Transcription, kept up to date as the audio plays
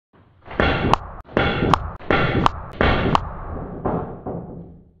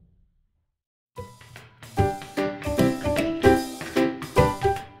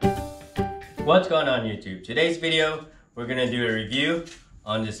What's going on YouTube? Today's video, we're gonna do a review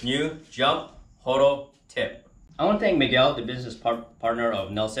on this new Jump Horo Tip. I want to thank Miguel, the business partner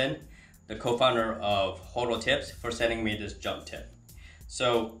of Nelson, the co-founder of Horo Tips, for sending me this jump tip.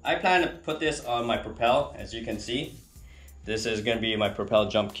 So I plan to put this on my Propel. As you can see, this is gonna be my Propel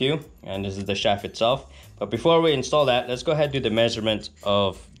jump cue, and this is the shaft itself. But before we install that, let's go ahead and do the measurement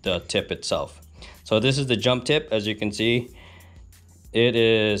of the tip itself. So this is the jump tip. As you can see, it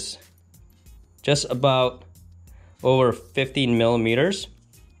is just about over 15 millimeters.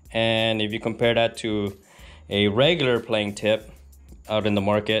 And if you compare that to a regular playing tip out in the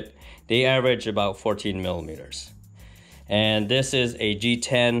market, they average about 14 millimeters. And this is a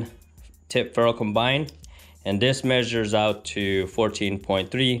G10 tip ferrule combined, and this measures out to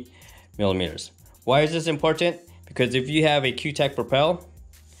 14.3 millimeters. Why is this important? Because if you have a Cuetec Propel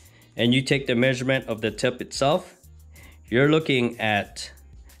and you take the measurement of the tip itself, you're looking at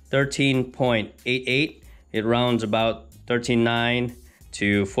 13.88. It rounds about 13.9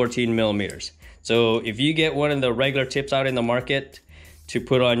 to 14 millimeters. So if you get one of the regular tips out in the market to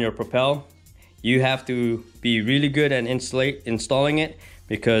put on your Propel, you have to be really good at installing it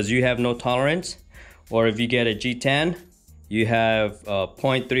because you have no tolerance. Or if you get a G10, you have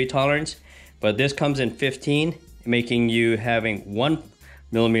 0.3 tolerance, but this comes in 15, making you having 1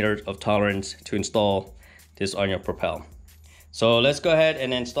 millimeter of tolerance to install this on your Propel. So let's go ahead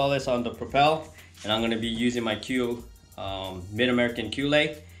and install this on the Propel, and I'm going to be using my Mid-American Q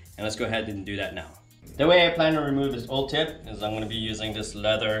lay, and let's go ahead and do that now. The way I plan to remove this old tip is I'm going to be using this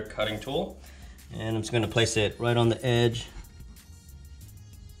leather cutting tool, and I'm just going to place it right on the edge.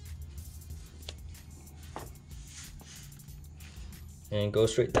 And go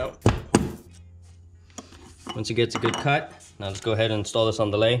straight down. Once it gets a good cut, now let's go ahead and install this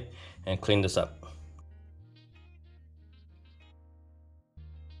on the lay and clean this up.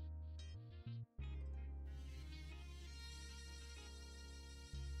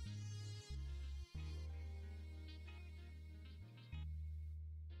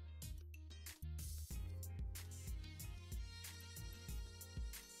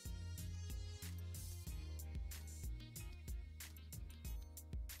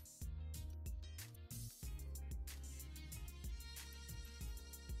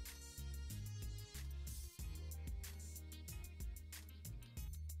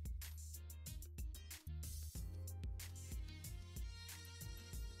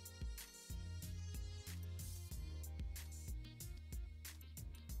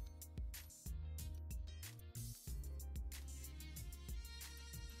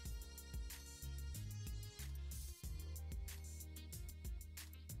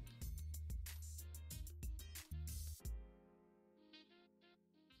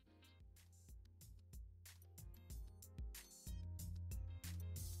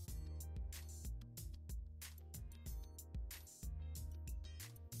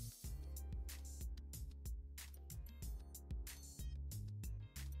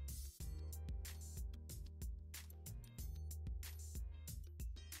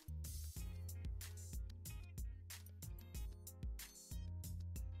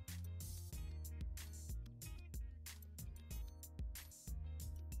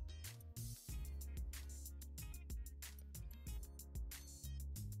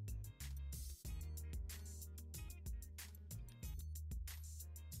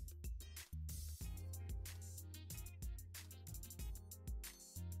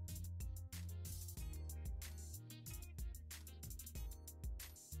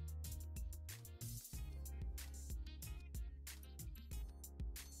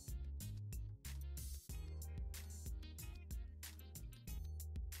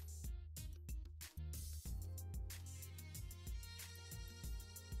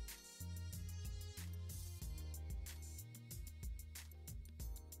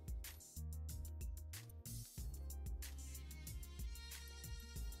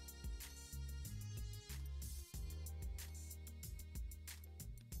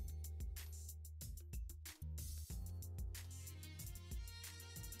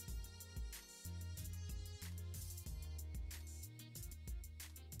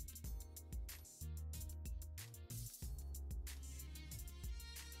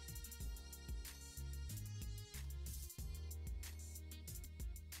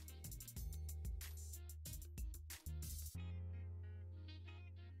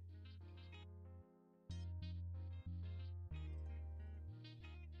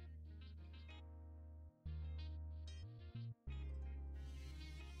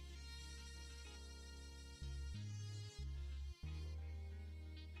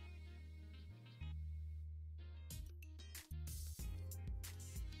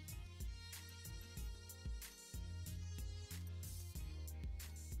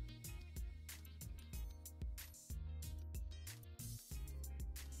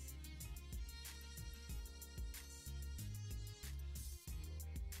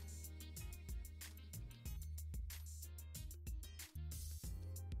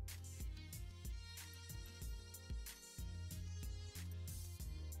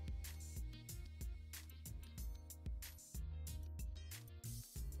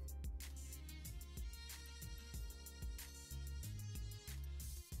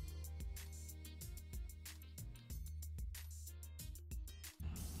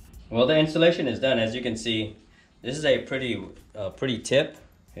 Well, the installation is done. As you can see, this is a pretty tip.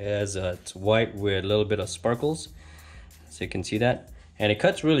 It's white with a little bit of sparkles, so you can see that, and it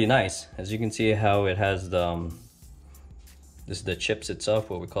cuts really nice. As you can see how it has the this is the chips itself,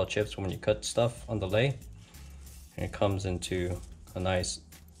 what we call chips when you cut stuff on the lathe, and it comes into a nice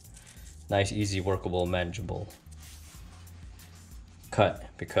easy workable manageable cut,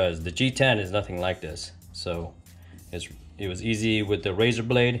 because the G10 is nothing like this. So it was easy with the razor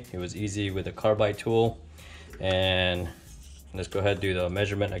blade, it was easy with the carbide tool. And let's go ahead and do the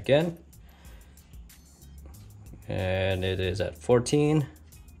measurement again. And it is at 14.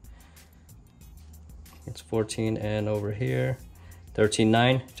 It's 14, and over here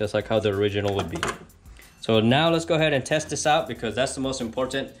 13.9, just like how the original would be. So now let's go ahead and test this out, because that's the most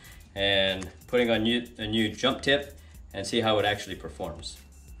important, and putting on a new jump tip and see how it actually performs.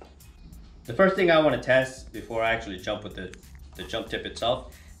 The first thing I want to test before I actually jump with the jump tip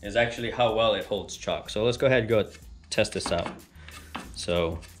itself is actually how well it holds chalk. So let's go ahead and go test this out.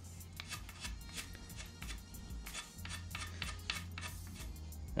 So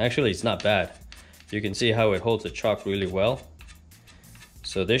actually it's not bad. You can see how it holds the chalk really well.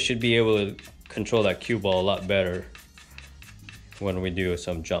 So this should be able to control that cue ball a lot better when we do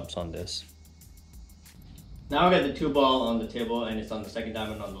some jumps on this. Now I got the 2 ball on the table, and it's on the second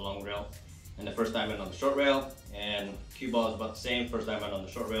diamond on the long rail and the first diamond on the short rail, and cue ball is about the same, first diamond on the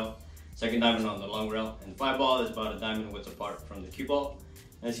short rail, second diamond on the long rail, and 5 ball is about a diamond width apart from the cue ball.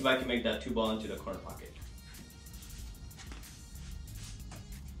 And let's see if I can make that 2 ball into the corner pocket.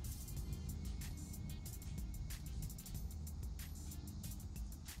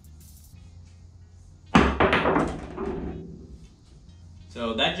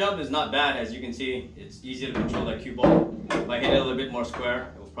 So that jump is not bad. As you can see, it's easy to control that cue ball. If I hit it a little bit more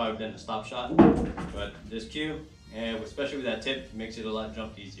square, it will probably been a stop shot. But this cue, and especially with that tip, makes it a lot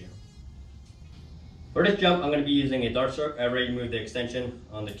jump easier. For this jump, I'm going to be using a dart stroke. I already moved the extension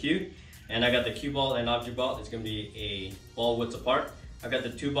on the cue, and I got the cue ball and object ball. It's going to be a ball width apart. I got the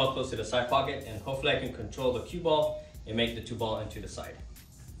 2 ball close to the side pocket, and hopefully I can control the cue ball and make the 2 ball into the side.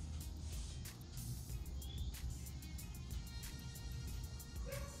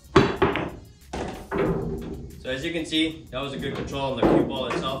 So as you can see, that was a good control on the cue ball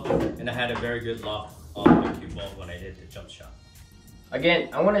itself, and I had a very good lock on the cue ball when I did the jump shot. Again,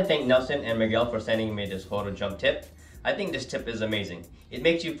 I want to thank Nelson and Miguel for sending me this Horo Jump Tip. I think this tip is amazing. It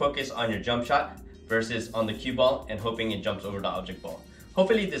makes you focus on your jump shot versus on the cue ball and hoping it jumps over the object ball.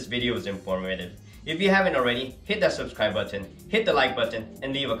 Hopefully this video was informative. If you haven't already, hit that subscribe button, hit the like button,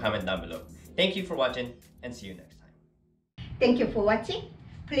 and leave a comment down below. Thank you for watching, and see you next time. Thank you for watching.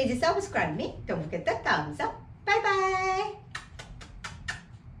 Please subscribe me. Don't forget the thumbs up. Bye bye.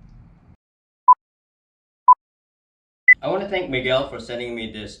 I want to thank Miguel for sending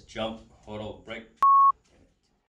me this jump Horo brake